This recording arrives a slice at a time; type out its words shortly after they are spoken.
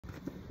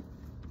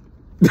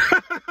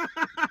Praise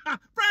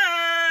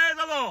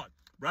the Lord.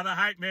 Brother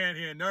Hype Man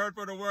here, nerd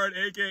for the word,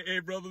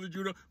 a.k.a. Brother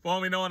Judah,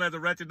 formerly known as the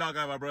Wretched Dog,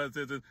 my brothers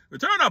and sisters. We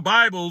turn our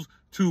Bibles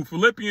to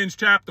Philippians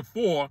chapter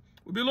 4.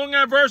 We'll be looking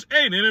at verse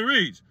 8, and it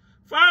reads,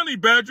 "Finally,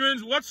 brethren,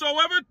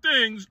 whatsoever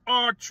things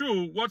are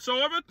true,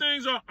 whatsoever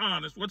things are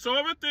honest,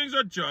 whatsoever things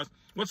are just,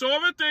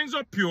 whatsoever things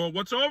are pure,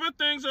 whatsoever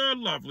things are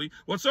lovely,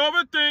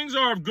 whatsoever things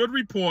are of good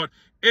report,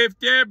 if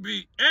there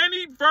be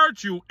any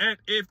virtue and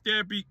if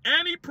there be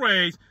any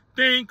praise,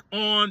 think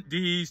on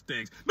these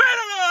things." May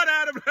the Lord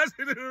add a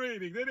blessing to the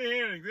reading, to the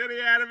hearing, to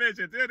the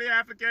animation, to the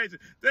application,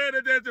 to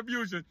the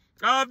distribution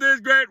of this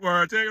great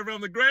word, taken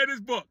from the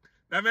greatest book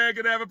that man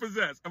could ever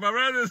possess. And my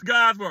brother, is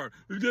God's word.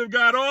 We give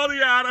God all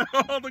the honor,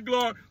 all the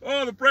glory,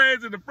 all the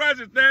praise in the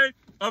precious name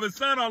of his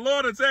Son, our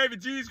Lord and Savior,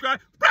 Jesus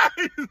Christ.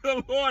 Praise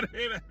the Lord.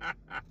 Amen.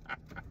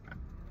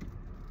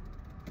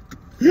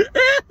 Praise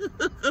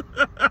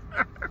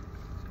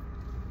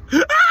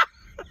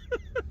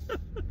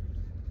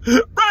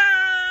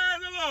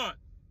the Lord.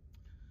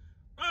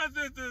 My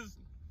sisters,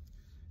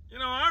 you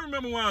know, I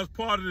remember when I was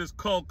part of this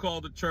cult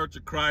called the Church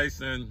of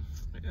Christ, and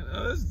you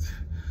know, this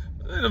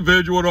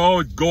individual would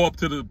always go up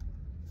to the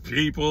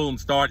people and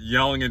start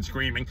yelling and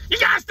screaming, "You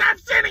gotta stop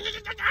sinning! You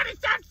gotta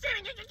stop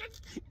sinning!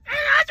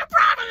 That's a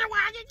problem!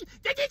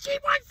 They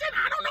keep on sinning!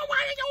 I don't know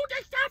why they don't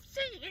stop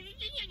sinning!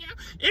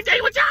 If they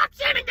would stop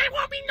sinning, there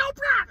won't be no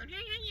problem!"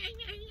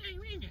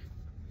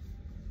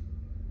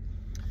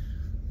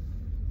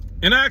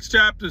 In Acts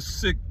chapter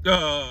 6,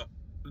 the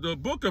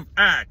book of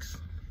Acts,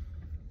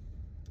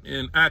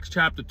 in Acts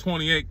chapter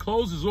 28,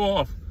 closes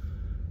off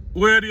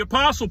where the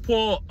Apostle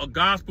Paul, a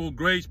gospel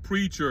grace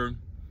preacher,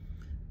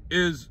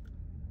 is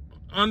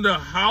under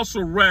house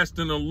arrest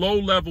in a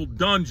low-level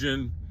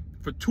dungeon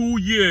for 2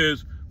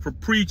 years for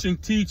preaching,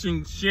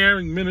 teaching,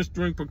 sharing,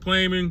 ministering,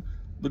 proclaiming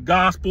the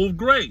gospel of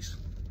grace.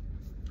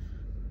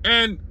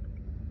 And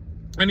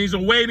he's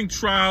awaiting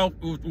trial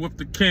with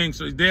the king,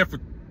 so he's there for,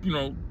 you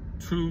know,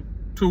 two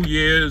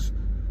years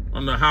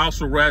under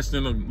house arrest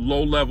in a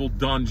low-level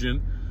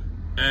dungeon.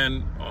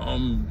 And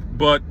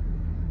but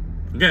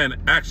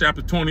again, Acts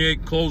chapter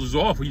 28 closes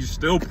off. He's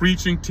still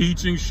preaching,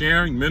 teaching,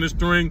 sharing,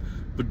 ministering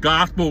the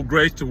gospel of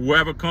grace to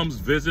whoever comes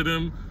visit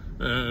him,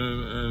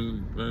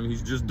 and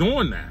he's just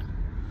doing that.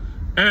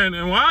 And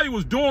while he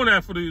was doing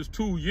that for these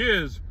 2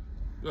 years,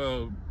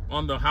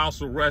 under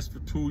house arrest for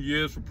 2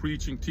 years for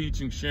preaching,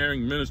 teaching,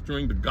 sharing,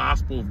 ministering the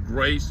gospel of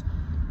grace,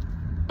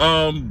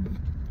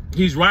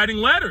 he's writing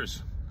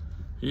letters.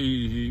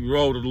 He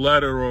wrote a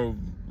letter of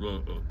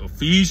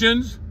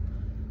Ephesians.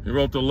 He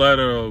wrote the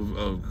letter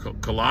of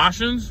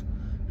Colossians.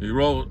 He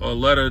wrote a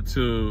letter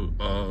to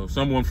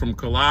someone from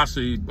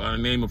Colossae by the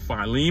name of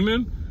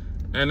Philemon.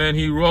 And then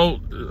he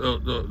wrote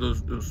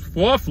the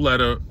fourth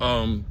letter,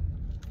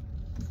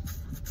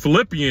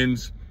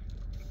 Philippians.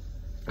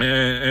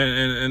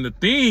 And the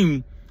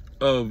theme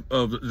of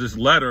this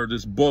letter,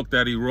 this book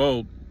that he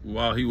wrote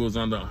while he was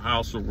under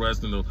house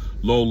arrest in a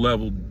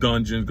low-level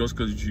dungeon, just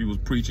because he was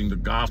preaching the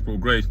gospel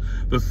of grace.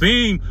 The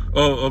theme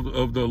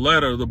of the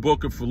letter, the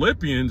book of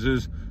Philippians,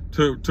 is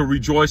to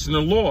rejoice in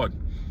the Lord.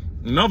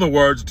 In other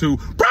words, to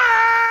praise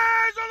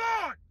the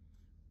Lord.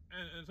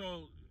 And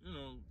so, you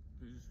know,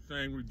 he's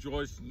saying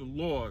rejoice in the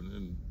Lord.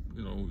 And,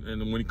 you know,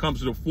 and when he comes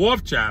to the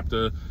fourth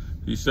chapter,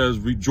 he says,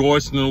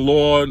 rejoice in the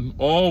Lord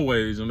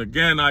always. And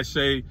again, I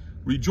say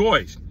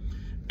rejoice.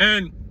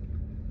 And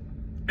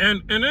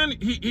then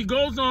he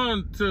goes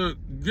on to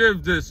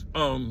give this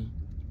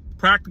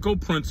practical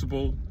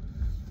principle,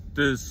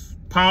 this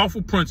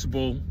powerful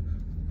principle,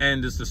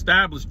 and this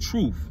established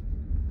truth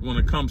when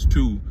it comes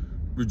to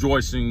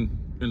rejoicing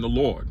in the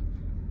Lord,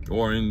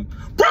 or in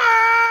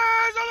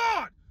praise the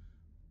Lord.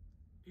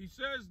 He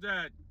says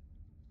that,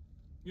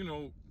 you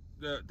know,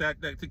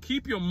 that to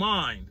keep your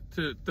mind,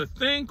 to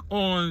think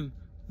on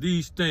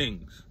these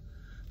things.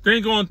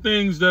 Think on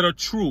things that are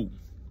true.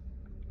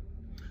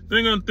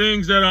 Think on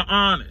things that are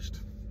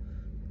honest.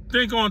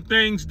 Think on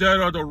things that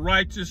are the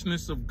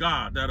righteousness of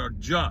God, that are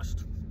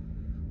just.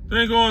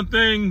 Think on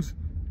things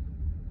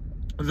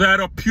that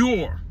are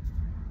pure.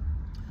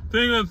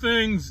 Think on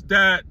things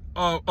that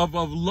are of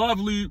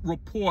lovely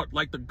report,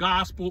 like the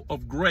gospel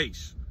of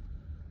grace.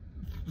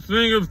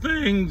 Think of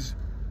things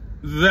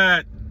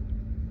that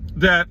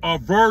are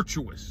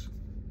virtuous,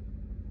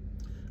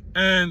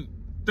 and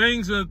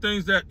things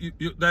that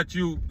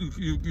you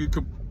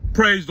could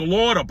praise the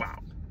Lord about.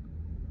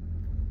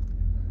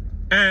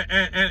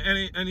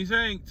 And he's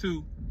saying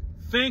to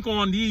think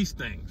on these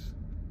things.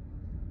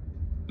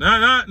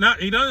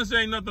 He doesn't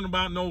say nothing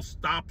about no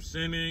stop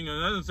sinning, or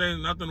doesn't say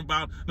nothing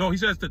about, no, he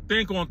says to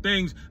think on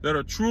things that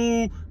are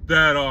true,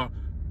 that are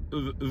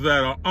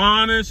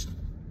honest,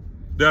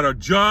 that are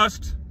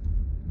just,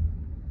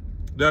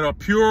 that are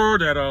pure,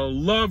 that are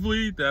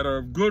lovely, that are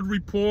of good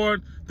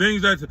report,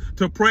 things that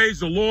to praise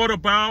the Lord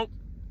about.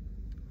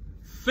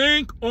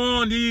 Think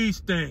on these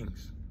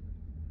things.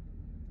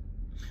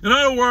 In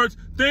other words,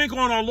 think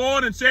on our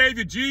Lord and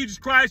Savior, Jesus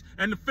Christ,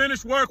 and the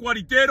finished work, what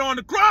he did on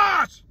the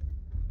cross.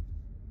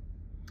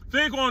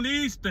 Think on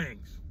these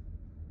things.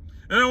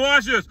 And then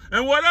watch this.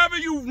 And whatever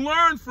you've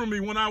learned from me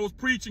when I was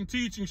preaching,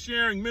 teaching,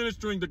 sharing,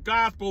 ministering the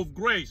gospel of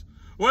grace,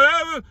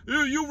 whatever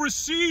you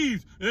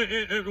received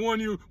when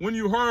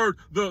you heard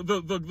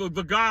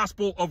the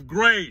gospel of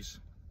grace,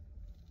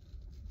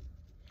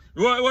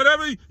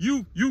 whatever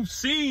you've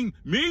seen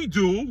me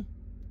do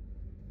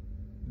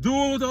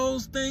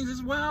those things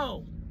as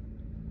well.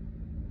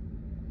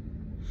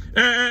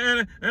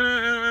 And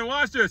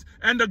watch this.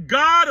 And the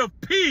God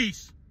of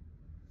peace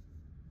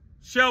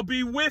shall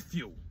be with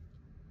you.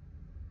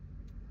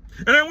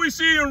 And then we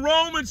see in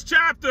Romans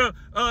chapter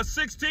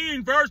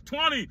 16, verse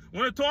 20,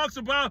 when it talks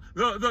about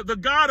the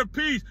God of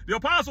peace, the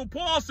Apostle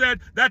Paul said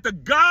that the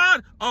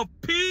God of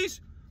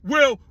peace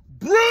will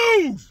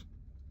bruise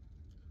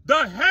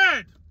the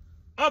head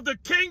of the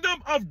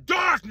kingdom of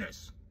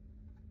darkness.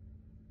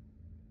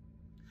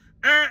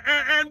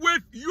 And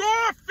with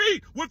your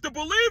feet, with the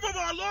belief of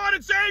our Lord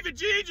and Savior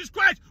Jesus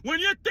Christ, when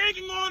you're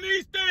thinking on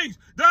these things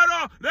that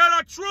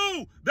are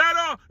true, that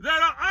are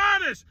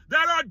honest,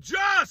 that are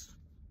just,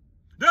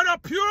 that are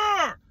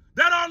pure,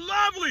 that are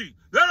lovely,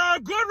 that are a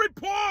good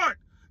report,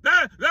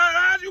 that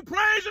as you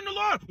praise in the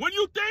Lord, when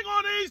you think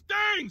on these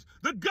things,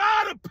 the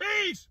God of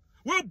peace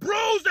will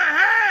bruise the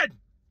head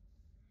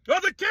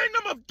of the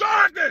kingdom of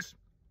darkness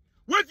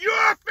with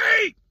your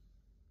feet.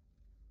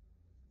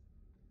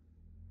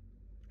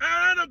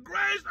 And the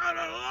grace of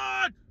the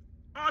Lord,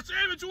 our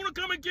Savior, soon to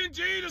come and King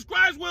Jesus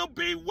Christ will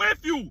be with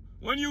you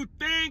when you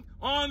think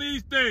on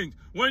these things.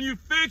 When you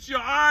fix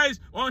your eyes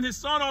on his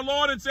Son, our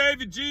Lord and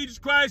Savior, Jesus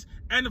Christ,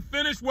 and the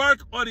finished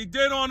work what he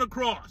did on the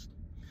cross.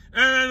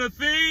 And the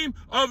theme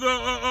of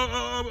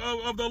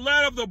the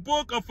letter of the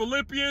book of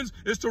Philippians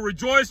is to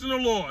rejoice in the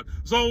Lord.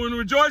 So when we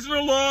rejoice in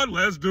the Lord,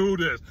 let's do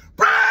this.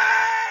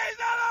 Praise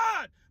the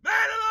Lord! May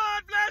the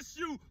Lord bless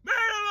you. May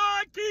the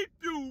Lord keep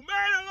you.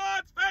 May the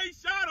Lord's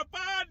face shine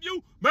upon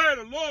you. May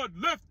the Lord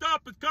lift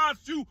up his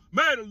countenance to you.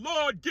 May the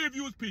Lord give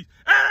you his peace.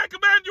 And I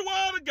commend you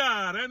all to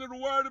God and to the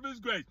word of his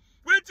grace,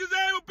 which is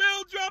able to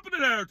build you up an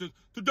inheritance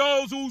to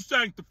those who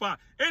sanctify.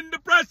 In the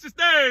precious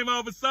name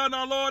of his Son,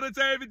 our Lord and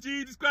Savior,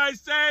 Jesus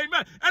Christ,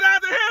 amen. And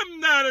after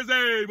him that is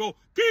able,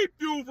 keep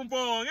you from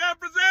falling and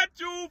present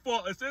you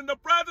faultless in the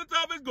presence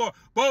of his glory.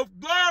 Both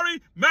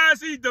glory,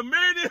 mercy,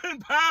 dominion,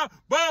 power,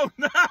 both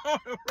now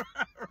and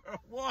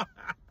forever.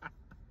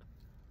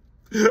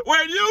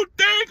 When you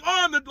think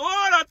on the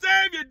Lord our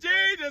Savior,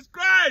 Jesus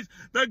Christ,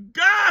 the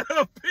God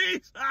of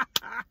peace,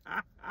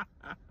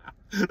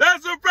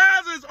 that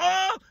surpasses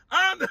all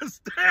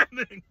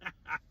understanding,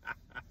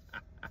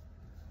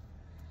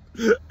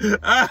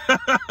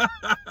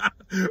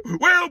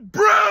 will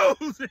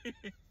bruise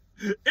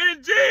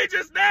in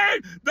Jesus'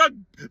 name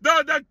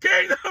the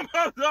kingdom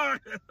of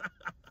darkness.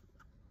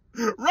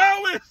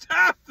 Romans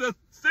chapter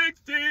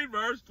 16,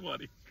 verse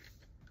 20.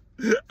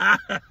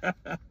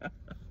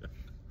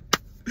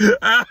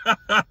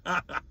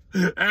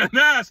 And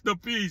that's the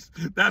peace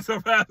that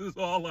surpasses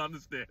all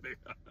understanding.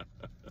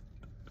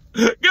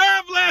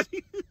 God bless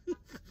you.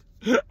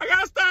 I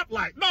got a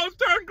stoplight. No, it's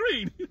turned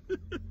green.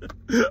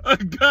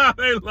 God,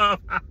 they love.